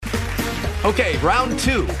Okay, round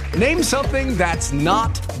two. Name something that's not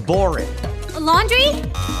boring. A laundry?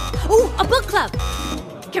 Ooh, a book club.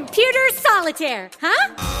 Computer solitaire,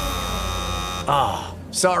 huh? Ah,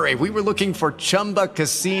 sorry, we were looking for Chumba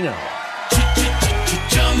Casino.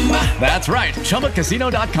 That's right,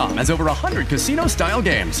 ChumbaCasino.com has over 100 casino-style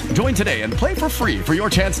games. Join today and play for free for your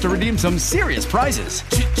chance to redeem some serious prizes.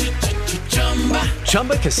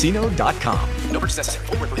 ChumbaCasino.com. No purchase necessary.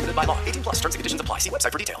 Void where prohibited by law. 18 plus. Terms and conditions apply. See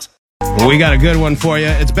website for details. We got a good one for you.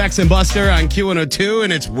 It's Bex and Buster on Q102,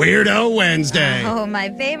 and it's Weirdo Wednesday. Oh, my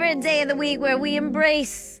favorite day of the week where we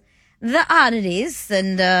embrace the oddities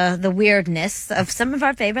and the weirdness of some of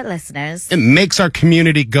our favorite listeners. It makes our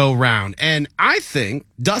community go round. And I think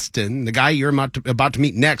Dustin, the guy you're about to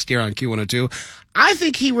meet next here on Q102, I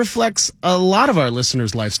think he reflects a lot of our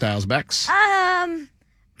listeners' lifestyles, Bex.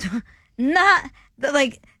 Not,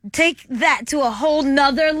 like, take that to a whole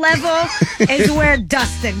nother level is where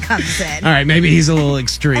Dustin comes in. All right, maybe he's a little It's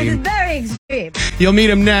extreme. very extreme. You'll meet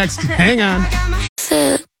him next. Hang on.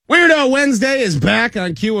 Weirdo Wednesday is back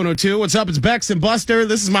on Q102. What's up? It's Bex and Buster.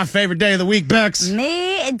 This is my favorite day of the week, Bex.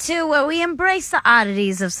 Me too, where we embrace the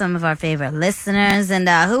oddities of some of our favorite listeners. And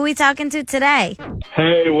who are we talking to today?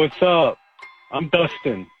 Hey, what's up? I'm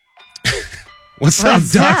Dustin. What's up,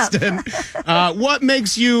 What's up? Dustin? What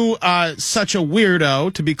makes you such a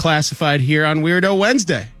weirdo to be classified here on Weirdo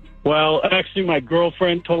Wednesday? Well, actually, my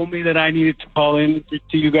girlfriend told me that I needed to call in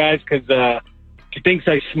to you guys because she thinks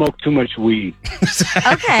I smoke too much weed.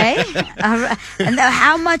 Okay. All right. And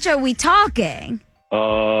how much are we talking?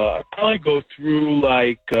 I probably go through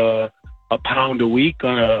like a pound a week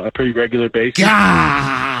on a pretty regular basis.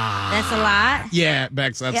 That's a lot. Yeah,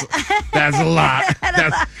 Bex, that's a lot.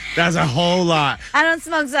 That's a whole lot. I don't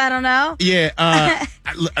smoke, so I don't know. Yeah,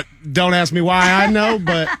 don't ask me why I know,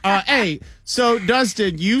 but hey, so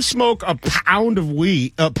Dustin, you smoke a pound a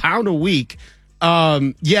week.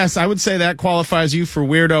 Yes, I would say that qualifies you for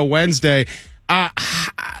Weirdo Wednesday.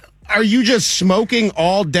 Are you just smoking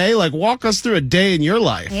all day? Like, walk us through a day in your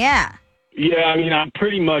life. Yeah. Yeah, I mean, I'm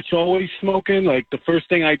pretty much always smoking. Like, the first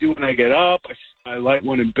thing I do when I get up, I light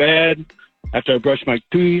one in bed. After I brush my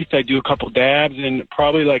teeth, I do a couple dabs and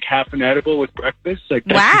probably like half an edible with breakfast. Like,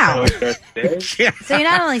 that's Wow. just how I start the day. So you're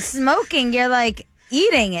not only smoking, you're like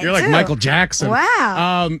eating it. You're like too. Michael Jackson.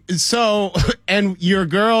 Wow. So, and your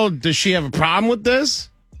girl, does she have a problem with this?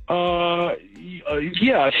 Yeah,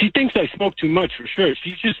 she thinks I smoke too much for sure.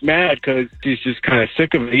 She's just mad because she's just kind of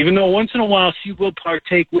sick of it. Even though once in a while she will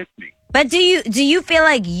partake with me. But do you feel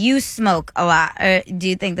like you smoke a lot, or do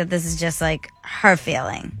you think that this is just like her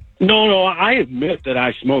feeling? No, I admit that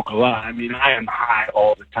I smoke a lot. I mean, I am high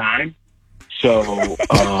all the time. So,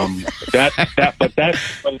 but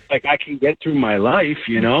like I can get through my life,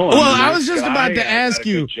 you know. Well, I'm a I nice was just guy, about to I got ask a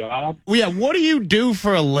you. good job. Well, yeah, what do you do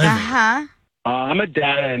for a living? Uh-huh. I'm a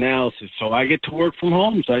data analysis, so I get to work from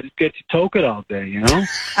home. So I just get to toke it all day, you know.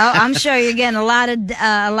 Oh, I'm sure you're getting a lot of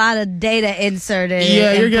data inserted.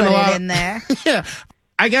 Yeah, you're and getting a put lot in there. Yeah.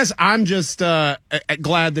 I guess I'm just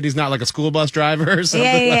glad that he's not like a school bus driver or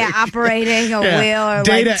something. Yeah, operating a Yeah. wheel or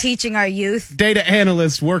Data- like teaching our youth. Data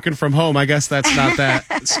analyst working from home. I guess that's not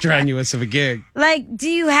that strenuous of a gig. Like,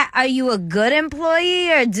 are you a good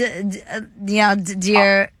employee, or do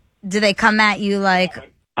they come at you like?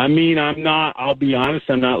 I mean, I'm not. I'll be honest.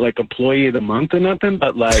 I'm not like employee of the month or nothing,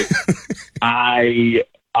 but like I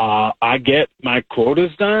get my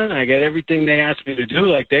quotas done. I get everything they ask me to do.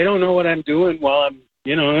 Like they don't know what I'm doing while I'm.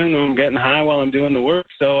 You know, I'm getting high while I'm doing the work,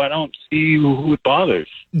 so I don't see who it bothers.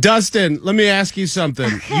 Dustin, let me ask you something.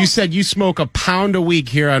 You said you smoke a pound a week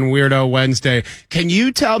here on Weirdo Wednesday. Can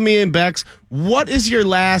you tell me and Bex, what is your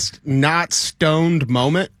last not stoned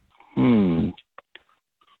moment?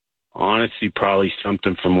 Honestly, probably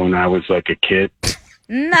something from when I was like a kid.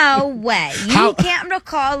 No way. You How- can't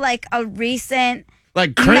recall like a recent.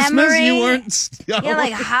 Like Christmas, Memory? you weren't stoned? Yeah,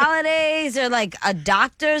 like holidays or like a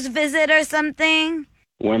doctor's visit or something.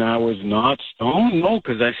 When I was not stoned, no,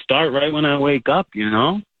 because I start right when I wake up, you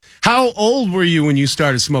know? How old were you when you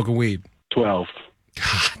started smoking weed? 12.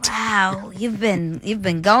 Wow, you've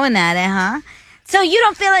been going at it, huh? So you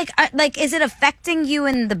don't feel like is it affecting you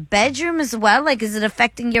in the bedroom as well? Like, is it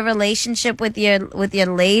affecting your relationship with your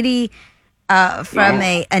lady from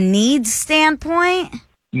No. a needs standpoint?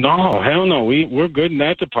 No, hell no. We're good in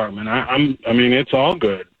that department. I mean, it's all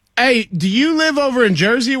good. Hey, do you live over in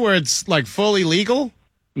Jersey where it's like fully legal?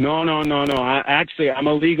 No. I'm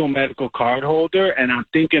a legal medical card holder, and I'm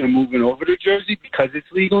thinking of moving over to Jersey because it's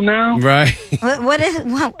legal now. Right.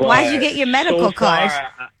 Why'd you get your medical so far,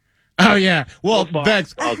 card? Oh yeah. Well, So far,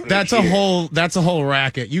 Bex, all good that's a here. whole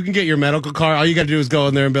racket. You can get your medical card. All you got to do is go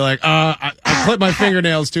in there and be like, I clipped my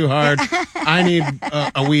fingernails too hard. I need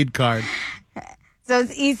a weed card. So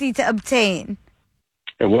it's easy to obtain.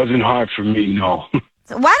 It wasn't hard for me, no.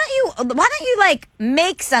 So why don't you like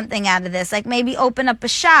make something out of this? Like maybe open up a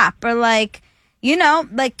shop or like,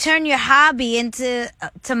 like turn your hobby into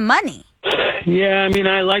to money. Yeah, I mean,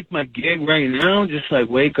 I like my gig right now. Just like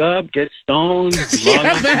wake up, get stoned, log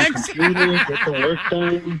on to Bex. the computer, get the work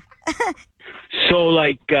done. So,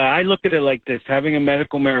 like, I look at it like this: having a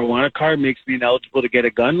medical marijuana card makes me ineligible to get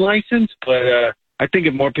a gun license. But I think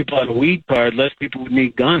if more people had a weed card, less people would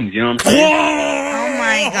need guns. You know what I'm saying? Oh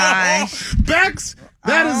my gosh. Bex,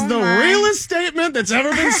 that is the realest statement that's ever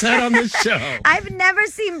been said on this show. I've never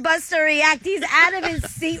seen Buster react. He's out of his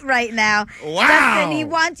seat right now. Wow. Dustin, he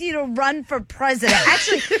wants you to run for president.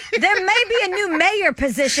 Actually, there may be a new mayor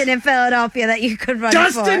position in Philadelphia that you could run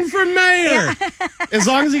Dustin for mayor. As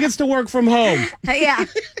long as he gets to work from home. for. Yeah.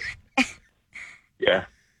 Yeah.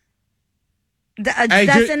 Hey,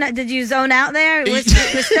 Dustin, did you zone out there? We're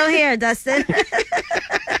still here, Dustin.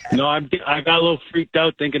 No, I got a little freaked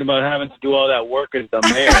out thinking about having to do all that work as the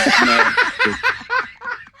mayor.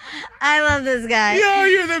 I love this guy. Yo,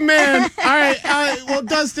 you're the man. All right. Well,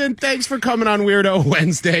 Dustin, thanks for coming on Weirdo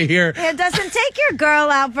Wednesday here. Yeah, Dustin, take your girl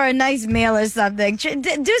out for a nice meal or something.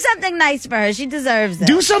 Do something nice for her. She deserves it.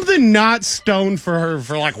 Do something not stoned for her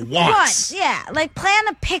for like once. Once, yeah. Like plan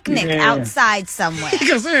a picnic outside somewhere.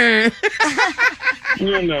 Because, I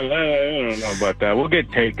don't know about that. We'll get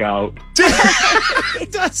takeout.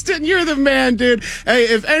 Dustin, you're the man, dude. Hey,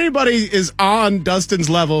 if anybody is on Dustin's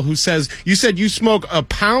level who says, you said you smoke a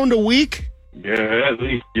pound a week? Yeah, at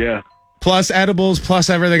least, yeah. Plus edibles, plus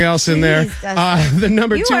everything else in there. Jeez, The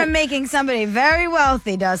number You two. are making somebody very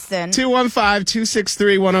wealthy, Dustin.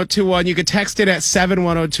 215-263-1021. You can text it at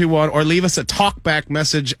 71021 or leave us a talkback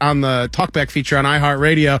message on the talkback feature on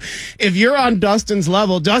iHeartRadio. If you're on Dustin's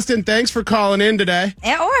level, Dustin, thanks for calling in today.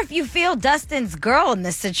 Or if you feel Dustin's girl in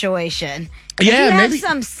this situation. Yeah, if you have maybe-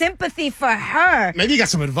 some sympathy for her. Maybe you got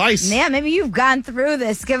some advice. Yeah, maybe you've gone through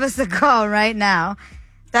this. Give us a call right now.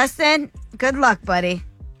 Dustin, good luck, buddy.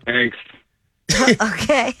 Thanks.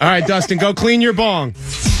 Okay. All right, Dustin, go clean your bong.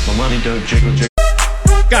 My money don't jiggle, jiggle.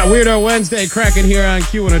 Got Weirdo Wednesday cracking here on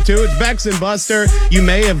Q102. It's Bex and Buster. You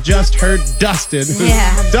may have just heard Dustin.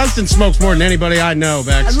 Yeah. Dustin smokes more than anybody I know,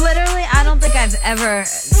 Bex. Literally, I don't think I've ever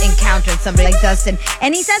encountered somebody like Dustin.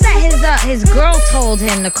 And he said that his girl told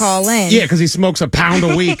him to call in. Yeah, because he smokes a pound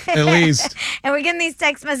a week at least. And we're getting these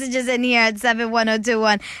text messages in here at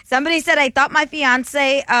 71021. Somebody said, I thought my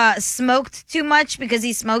fiance smoked too much because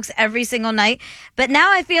he smokes every single night. But now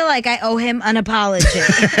I feel like I owe him an apology.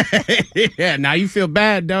 Yeah, now you feel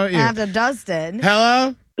bad, don't you? After Dustin.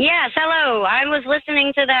 Hello? Yes, hello. I was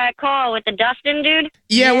listening to that call with the Dustin dude.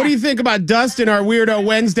 Yeah, what do you think about Dustin, our Weirdo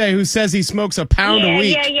Wednesday, who says he smokes a pound a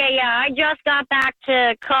week? Yeah. I just got back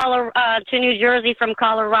to New Jersey from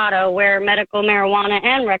Colorado, where medical marijuana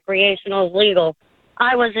and recreational is legal.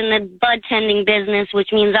 I was in the bud tending business,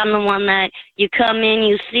 which means I'm the one that you come in,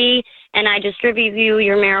 you see, and I distribute you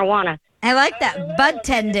your marijuana. I like that. Bud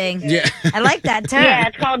tending. Yeah. I like that term. Yeah,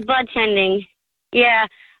 it's called bud tending. Yeah.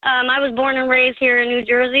 I was born and raised here in New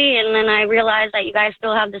Jersey, and then I realized that you guys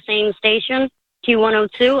still have the same station,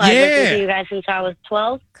 Q102. I've listened to you guys since I was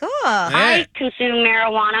 12. Cool. I consume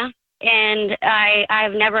marijuana, and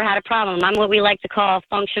I've never had a problem. I'm what we like to call a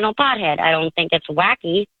functional pothead. I don't think it's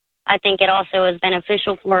wacky. I think it also is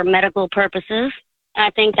beneficial for medical purposes. I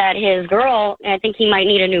think that his girl, I think he might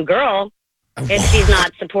need a new girl if she's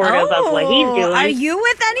not supportive of what he's doing. Are you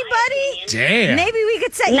with anybody? Damn. Maybe we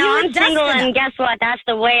could set No, you I'm and Dustin single, and up. guess what? That's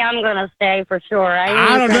the way I'm going to stay for sure.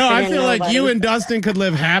 I don't know. I interested in feel like nobody. you and Dustin could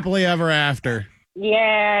live happily ever after.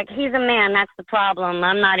 Yeah, he's a man. That's the problem.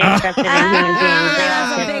 I'm not interested in human beings. They all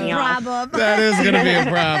That's a piss big me off. problem. That is going to be a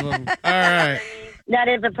problem. All right. That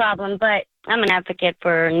is a problem, but I'm an advocate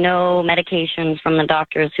for no medications from the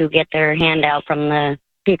doctors who get their handout from the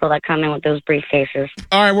people that come in with those briefcases.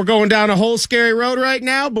 All right, we're going down a whole scary road right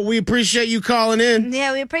now, but we appreciate you calling in.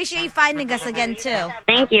 Yeah, we appreciate you finding us again, too.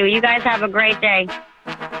 Thank you. You guys have a great day.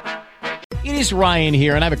 It is Ryan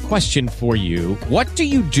here, and I have a question for you. What do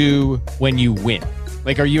you do when you win?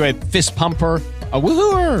 Like, are you a fist pumper, a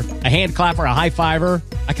woohooer, a hand clapper, a high fiver?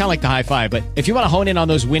 I kind of like the high five, but if you want to hone in on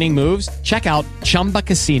those winning moves, check out Chumba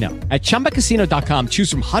Casino. At ChumbaCasino.com, choose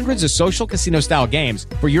from hundreds of social casino-style games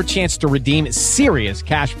for your chance to redeem serious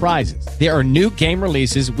cash prizes. There are new game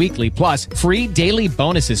releases weekly, plus free daily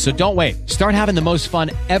bonuses. So don't wait. Start having the most fun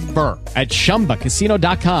ever at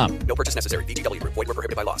ChumbaCasino.com. No purchase necessary. VGW Group. Void where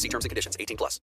prohibited by law. See terms and conditions. 18+.